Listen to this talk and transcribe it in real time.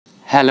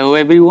Hello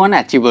everyone,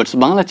 achievers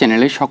Bangla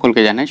চ্যানেলে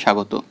সকলকে জানাই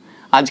স্বাগত।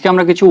 আজকে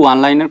আমরা কিছু ওয়ান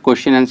লাইনার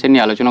কোশ্চেন অ্যান্সার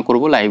নিয়ে আলোচনা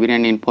করব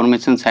লাইব্রেরিয়ান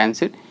ইনফরমেশন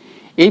সায়েন্সের।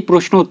 এই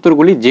প্রশ্ন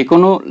উত্তরগুলি যে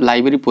কোনো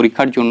লাইব্রেরি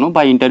পরীক্ষার জন্য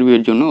বা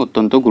ইন্টারভিউয়ের জন্য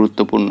অত্যন্ত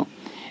গুরুত্বপূর্ণ।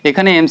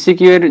 এখানে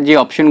এমসিকিউ এর যে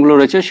অপশনগুলো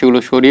রয়েছে সেগুলো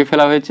সরিয়ে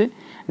ফেলা হয়েছে,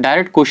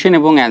 ডাইরেক্ট কোশ্চেন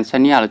এবং অ্যান্সার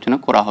নিয়ে আলোচনা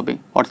করা হবে,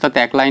 অর্থাৎ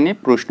এক লাইনে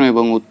প্রশ্ন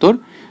এবং উত্তর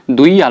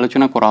দুই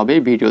আলোচনা করা হবে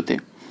এই ভিডিওতে।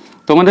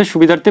 তোমাদের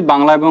সুবিধার্থে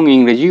বাংলা এবং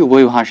ইংরেজি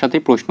উভয়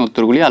ভাষাতেই প্রশ্ন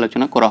উত্তরগুলি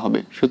আলোচনা করা হবে,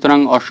 সুতরাং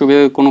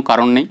অসুবিধার কোনো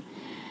কারণ নেই।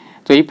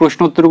 তো এই প্রশ্ন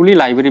উত্তরগুলি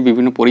লাইব্রেরির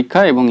বিভিন্ন পরীক্ষা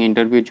এবং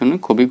ইন্টারভিউয়ের জন্য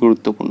খুবই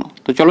গুরুত্বপূর্ণ।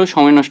 তো চলো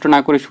সময় নষ্ট না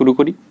করে শুরু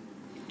করি।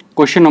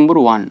 Question number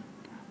 1,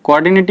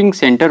 coordinating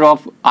centre of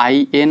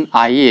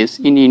INIS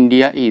in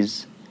India is.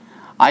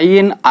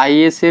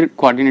 INIS এর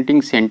কোঅর্ডিনেটিং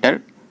সেন্টার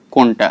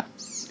কোনটা?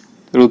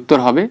 এর উত্তর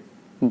হবে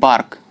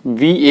বার্ক,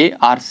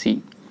 VARC।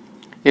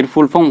 এর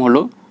ফুল ফর্ম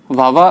হলো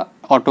Bhabha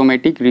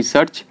automatic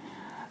research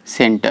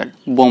centre,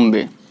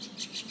 Bombay.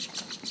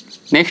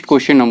 Next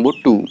question number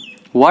 2,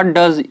 what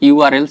does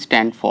URL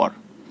stand for?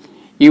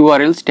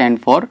 URL stand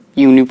for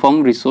uniform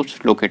resource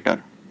locator.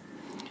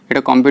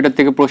 এটা computer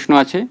থেকে প্রশ্ন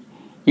আছে।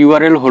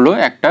 URL হলো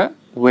একটা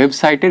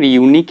ওয়েবসাইটের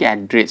ইউনিক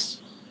অ্যাড্রেস,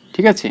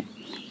 ঠিক আছে?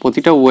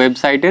 প্রতিটা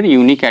ওয়েবসাইটের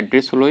ইউনিক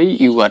অ্যাড্রেস হলো এই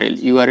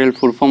URL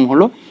ফুল ফর্ম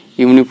হলো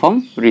ইউনিফর্ম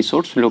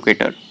রিসোর্স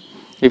লোকেটর।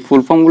 এই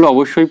ফুল ফর্মগুলো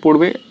অবশ্যই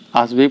পড়বে,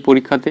 আসবেই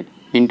পরীক্ষাতে,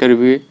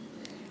 ইন্টারভিউয়ে।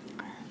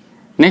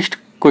 নেক্সট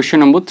কোয়েশ্চেন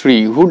নম্বর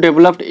 3, হু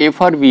developed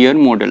FRVR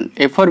model?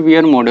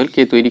 FRVR model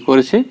কে তৈরি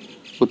করেছে?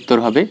 উত্তর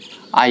হবে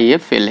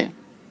IFLA।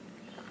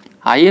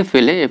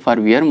 IFLA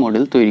FRVR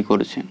মডেল তৈরি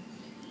করেছে।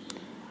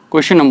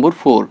 কোয়েশ্চেন নম্বর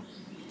 4,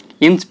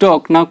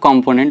 ইনস্টক না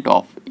কম্পোনেন্ট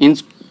অফ?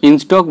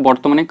 ইনস্টক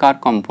বর্তমানে কার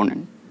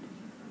কম্পোনেন্ট?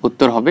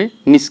 উত্তর হবে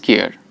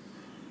নিস্কিয়ার।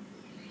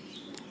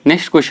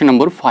 Next question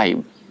number 5,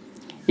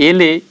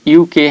 LA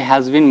UK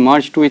has been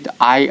merged with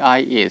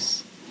IIS,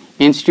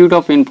 Institute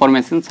of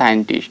Information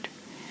Scientist,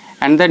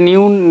 and the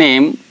new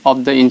name of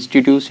the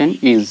institution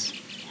is।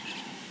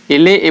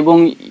 LA এবং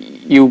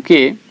UK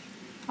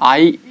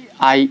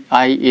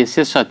IIS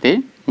এর সাথে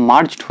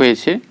merged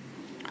হয়েছে,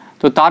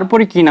 তো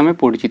তারপরে কি নামে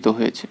পরিচিত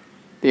হয়েছে?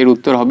 এর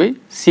উত্তর হবে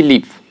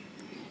সিলিফ।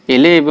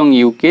 LA এবং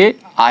UK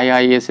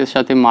IIS এর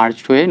সাথে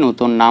মার্জড হয়ে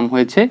নতুন নাম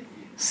হয়েছে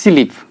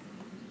সিলিফ।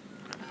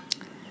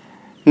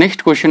 Next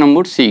question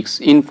number 6,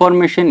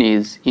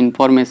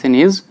 information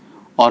is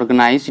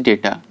organised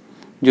data.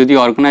 যদি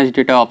অর্গানাইজড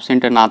ডেটা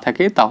অপশনটা না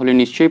থাকে তাহলে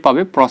নিশ্চয়ই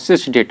পাবে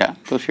প্রসেস ডেটা,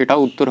 তো সেটা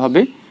উত্তর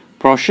হবে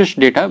প্রসেস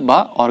ডেটা বা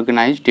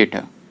organised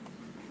data.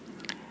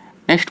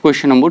 Next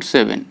question number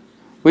 7,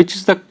 which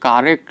is the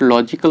correct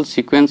logical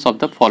sequence of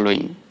the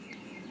following?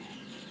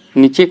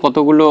 নিচে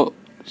কতগুলো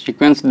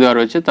সিকোয়েন্স দেওয়া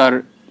রয়েছে, তার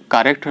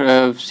কারেক্ট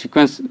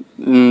সিকোয়েন্স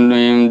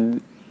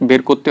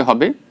বের করতে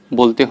হবে,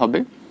 বলতে হবে।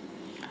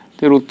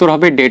 তো এর উত্তর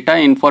হবে data,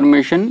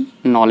 information,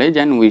 knowledge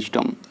and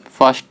wisdom.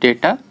 First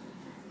data,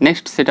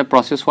 next সেটা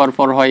প্রসেস হওয়ার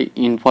পর হয়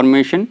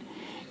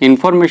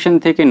ইনফরমেশন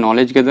থেকে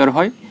নলেজ গেদার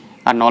হয়,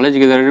 আর নলেজ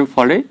গেদারের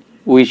ফলে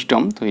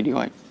উইজডম তৈরি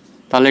হয়।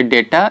 তাহলে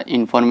data,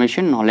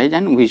 information, knowledge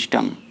and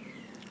wisdom.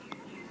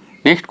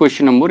 Next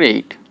question number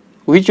 8,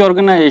 which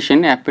organization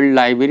applied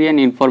Librarian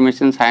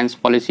Information Science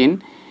Policy in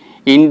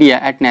India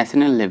at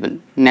national level?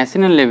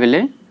 National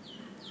লেভেলে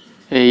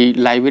এই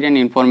লাইব্রেরিয়ান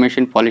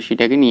ইনফরমেশন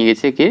পলিসিটাকে নিয়ে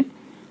গেছে কে?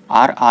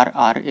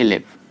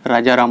 RRRLF,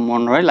 রাজা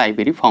রামমোহন রয়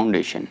library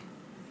foundation.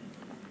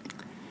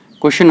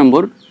 Question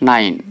number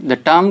 9, the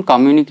term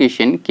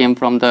communication came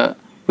from the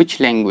which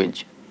language?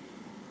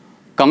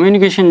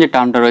 Communication যে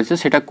টার্মটা রয়েছে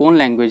সেটা কোন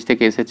language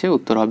থেকে এসেছে?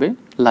 উত্তর হবে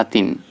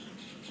Latin.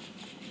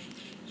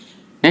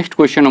 Next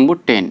question number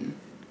 10,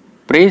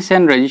 press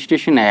and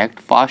registration act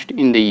passed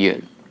in the year.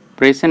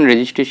 Press and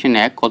registration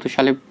act কত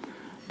সালে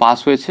পাস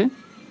হয়েছে?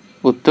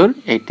 উত্তর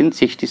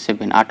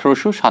 1867,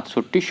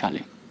 1867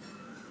 সালে।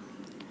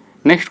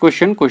 Next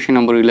question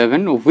number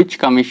 11, which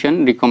commission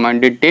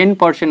recommended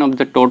 10% of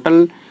the total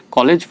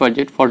college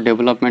budget for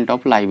development of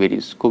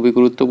libraries? খুবই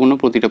গুরুত্বপূর্ণ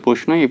প্রতিটা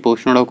প্রশ্ন, এই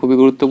প্রশ্নটাও খুবই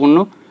গুরুত্বপূর্ণ।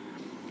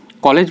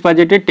 কলেজ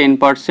বাজেটে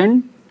 10%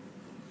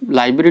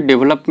 লাইব্রেরি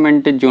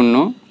ডেভেলপমেন্টের জন্য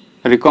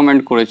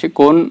রিকমেন্ড করেছে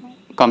কোন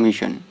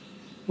কমিশন?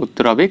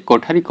 উত্তর হবে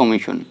Kothari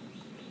commission.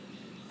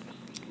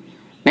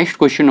 Next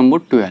question number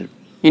 12,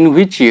 in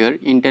which year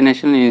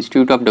international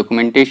institute of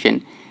documentation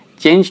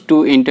change to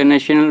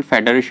international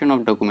federation of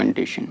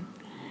documentation?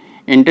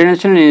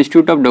 International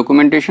institute of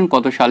documentation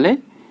কত সালে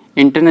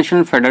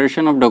ইন্টারন্যাশনাল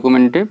ফেডারেশন অফ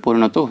ডকুমেন্টে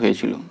পরিণত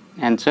হয়েছিল?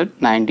 অ্যান্সার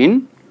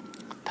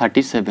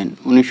 1937,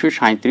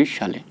 1937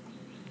 সালে।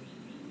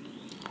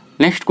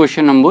 Next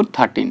question number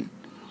 13,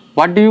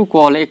 what do you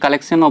call a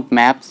collection of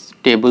maps,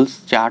 tables,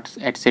 charts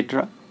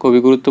etcetera? খুবই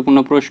গুরুত্বপূর্ণ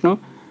প্রশ্ন।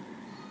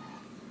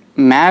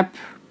 Map,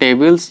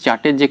 tables,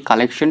 চার্টের যে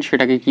কালেকশন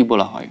সেটাকে কি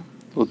বলা হয়?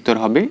 উত্তর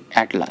হবে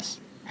অ্যাটলাস।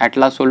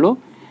 অ্যাটলাস হলো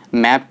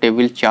ম্যাপ,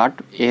 টেবিল, চার্ট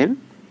এর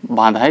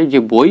বাঁধায় যে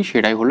বই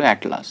সেটাই হলো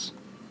Atlas.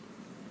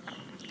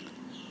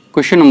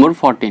 Question number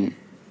 14,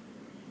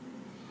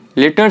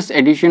 latest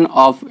edition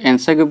of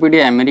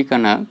encyclopedia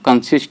americana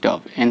consist of?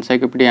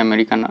 Encyclopedia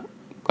americana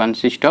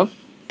consist of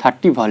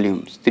 30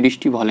 volumes,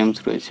 30টি volumes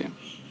রয়েছে।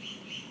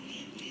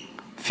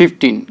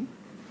 15,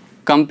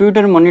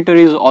 Computer monitor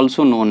is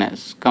also known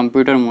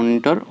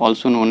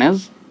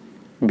as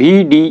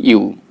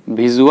VDU,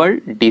 Visual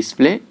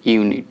Display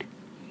Unit.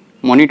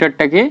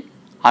 মনিটরটাকে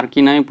আর কি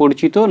নামে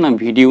পরিচিত না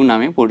ভিডিও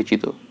নামে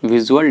পরিচিত,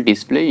 visual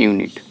display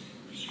unit.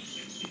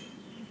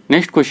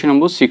 Next question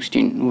number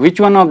 16, which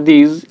one of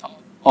these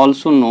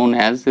also known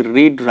as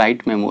read write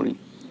memory?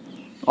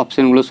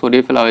 অপশনগুলো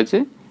সরিয়ে ফেলা হয়েছে,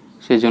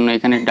 সেই জন্য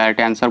এখানে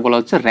ডাইরেক্ট অ্যান্সার বলা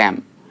হচ্ছে র্যাম।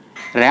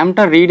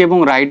 র্যামটা রিড এবং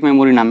রাইট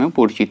মেমোরি নামেও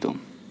পরিচিত।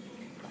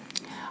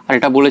 আর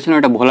এটা বলেছিলাম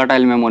এটা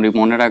ভোলাটাইল মেমোরি,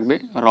 মনে রাখবে।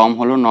 রম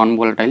হলো নন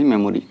ভোলাটাইল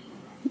মেমোরি।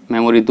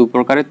 মেমোরি দু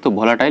প্রকারের, তো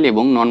ভোলাটাইল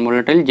এবং নন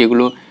ভোলাটাইল।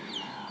 যেগুলো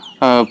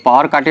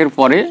পাওয়ার কাটের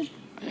পরে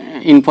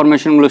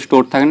ইনফরমেশনগুলো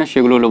স্টোর থাকে না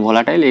সেগুলো হলো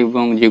ভোলাটাইল,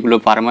 এবং যেগুলো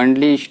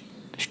পার্মানেন্টলি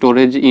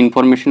স্টোরেজ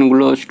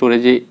ইনফরমেশনগুলো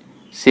স্টোরেজে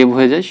সেভ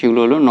হয়ে যায় সেগুলো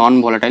হলো নন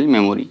ভোলাটাইল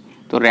মেমোরি।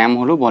 তো র্যাম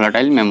হলো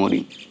volatile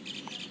memory.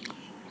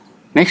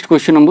 Next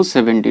question number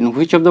 17,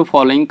 which of the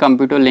following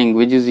computer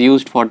language is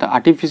used for the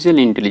artificial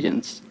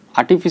intelligence?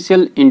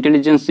 Artificial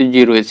intelligence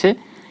যে রয়েছে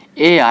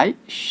এআই,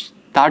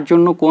 তার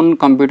জন্য কোন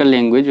কম্পিউটার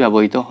ল্যাঙ্গুয়েজ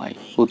ব্যবহৃত হয়?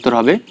 উত্তর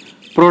হবে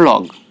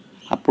প্রোলগ।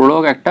 আর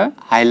প্রোলগ একটা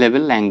হাই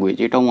লেভেল ল্যাঙ্গুয়েজ,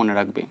 এটাও মনে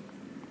রাখবে।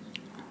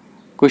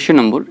 Question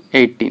number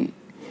 18,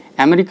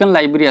 American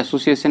library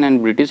association and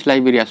British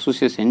library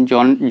association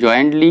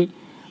jointly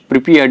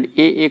prepared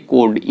A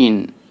code in.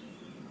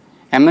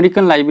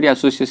 American library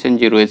association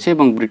যে রয়েছে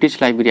এবং ব্রিটিশ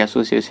লাইব্রেরি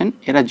অ্যাসোসিয়েশন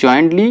এরা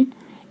জয়েন্টলি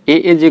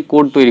যে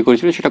কোড তৈরি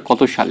করেছিল সেটা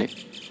কত সালে?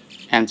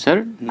 অ্যান্সার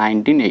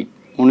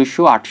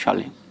 1908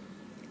 সালে।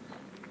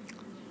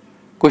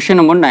 Question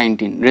number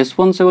 19,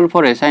 responsible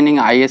for assigning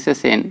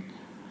ISSN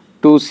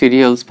to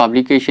serials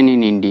publication in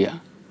India?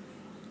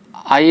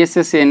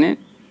 ISSN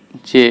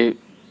যে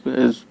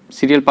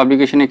সিরিয়াল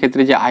পাবলিকেশনের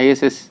ক্ষেত্রে যে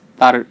ISS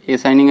তার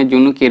অ্যাসাইনিংয়ের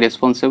জন্য কে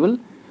রেসপন্সিবল?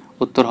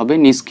 উত্তর হবে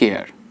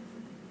নিস্কেয়ার।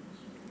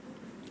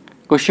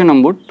 Question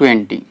number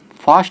 20,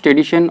 first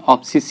edition of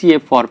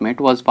CCF format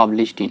was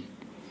published in.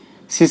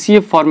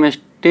 CCF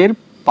ফরম্যাটের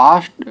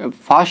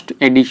first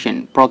addition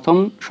প্রথম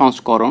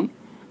সংস্করণ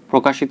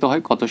প্রকাশিত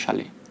হয় কত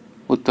সালে?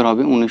 উত্তর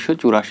হবে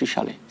 1984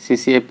 সালে।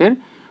 CCF এর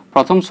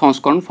প্রথম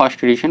সংস্করণ ফার্স্ট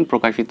এডিশন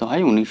প্রকাশিত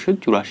হয়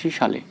 1984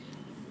 সালে।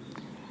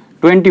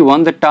 21,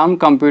 the term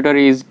computer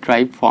is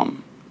drive from.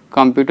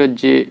 Computer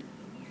যে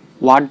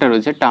ওয়ার্ডটা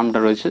রয়েছে, টার্মটা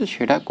রয়েছে,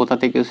 সেটা কোথা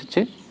থেকে এসেছে?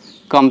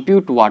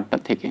 কম্পিউট ওয়ার্ডটা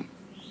থেকে।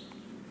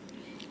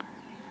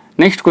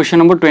 Next question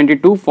number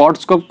 22,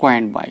 পডস্কোপ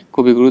কয়েন্ড by.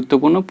 খুবই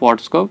গুরুত্বপূর্ণ,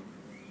 পডস্কোপ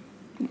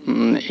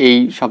এই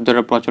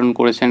শব্দটা প্রচলন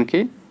করেছেন কে?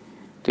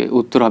 তো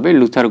উত্তর হবে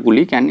Luther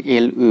গুলিক and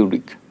L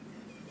uric.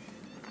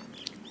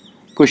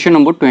 Question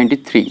number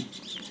 23,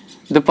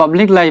 the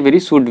public library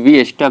should be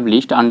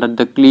established under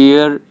the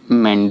clear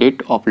mandate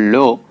of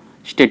law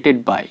stated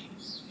by।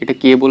 এটা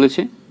কে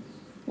বলেছে?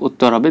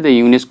 উত্তর হবে the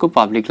UNESCO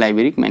public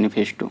library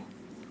manifesto.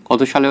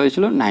 কত সালে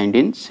হয়েছিল?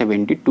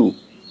 1972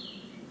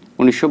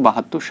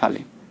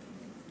 সালে।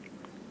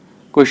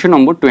 Question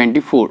number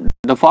 24,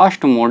 the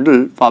first model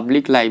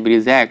Public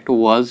Libraries Act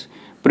was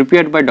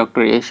prepared by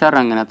Dr. S.R.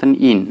 Ranganathan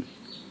in।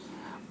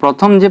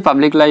 প্রথম যে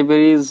পাবলিক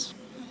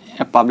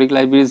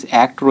লাইব্রেরিজ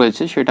অ্যাক্ট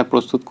রয়েছে সেটা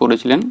প্রস্তুত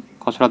করেছিলেন,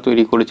 খসড়া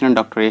তৈরি করেছিলেন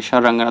ডক্টর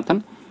S.R. রাঙ্গানাথন।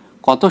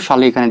 কত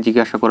সালে এখানে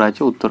জিজ্ঞাসা করা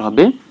হয়েছে? উত্তর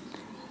হবে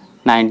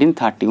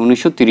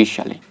 1930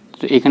 সালে।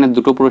 তো এখানে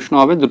দুটো প্রশ্ন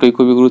হবে, দুটোই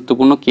খুবই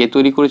গুরুত্বপূর্ণ। কে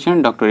তৈরি করেছিলেন?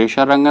 Doctor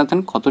S.R. রাঙ্গানাথন।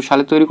 কত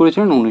সালে তৈরি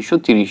করেছিলেন?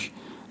 1930।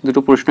 দুটো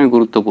প্রশ্নই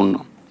গুরুত্বপূর্ণ।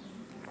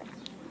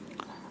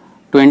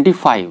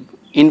 25,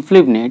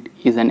 ইনফ্লিপনেট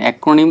is an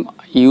acronym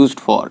used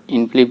for.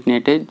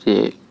 ইনফ্লিপনেটের যে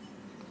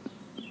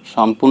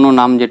সম্পূর্ণ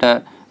নাম যেটা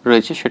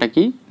রয়েছে সেটা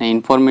কি? না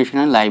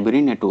ইনফরমেশনাল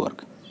লাইব্রেরি নেটওয়ার্ক।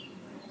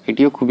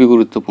 এটিও খুবই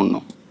গুরুত্বপূর্ণ।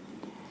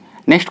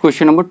 Next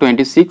question number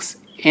 26,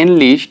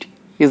 enlist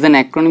is an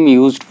acronym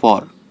used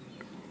for.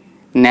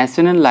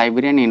 National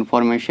library and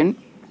information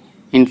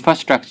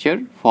infrastructure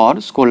for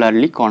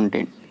scholarly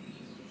content.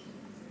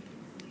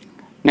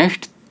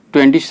 Next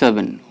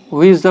 27, who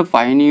is the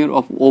pioneer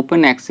of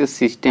open access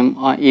system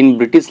in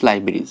British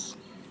libraries?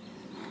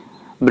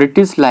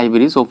 British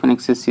libraries open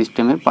access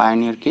সিস্টেমের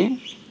পাইনিয়রকে?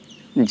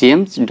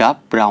 James Duff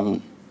brown.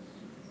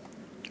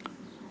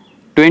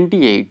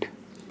 28,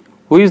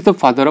 who is the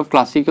father of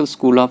classical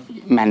school of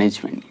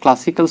management?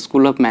 Classical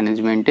school of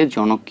ম্যানেজমেন্টের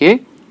জনককে?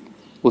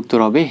 উত্তর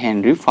হবে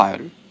Henry fire.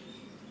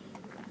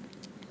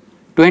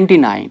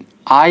 29,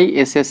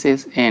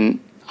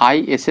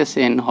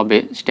 ISSN হবে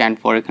stand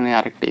for, এখানে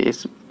আরেকটা S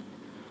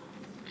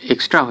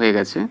extra হয়ে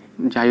গেছে,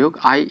 যাই হোক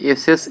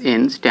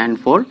ISSN stand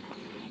for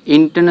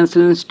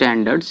international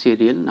standard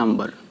serial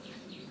number.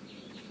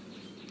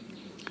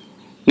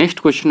 Next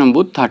question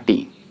number 30,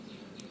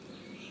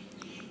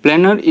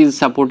 planner is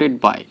supported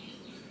by.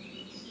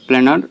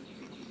 Planner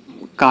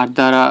কার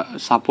দ্বারা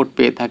সাপোর্ট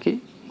পেয়ে থাকে?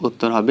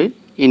 উত্তর হবে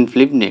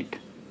ইনফ্লিপনেট।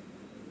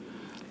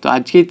 তো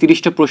আজকে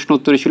 30টা প্রশ্ন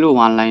উত্তর ছিল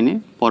অনলাইনে,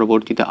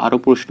 পরবর্তীতে আরও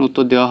প্রশ্ন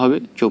উত্তর দেওয়া হবে।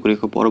 চোখ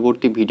রেখো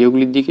পরবর্তী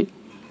ভিডিওগুলির দিকে।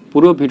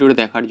 পুরো ভিডিওটা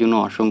দেখার জন্য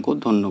অসংখ্য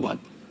ধন্যবাদ।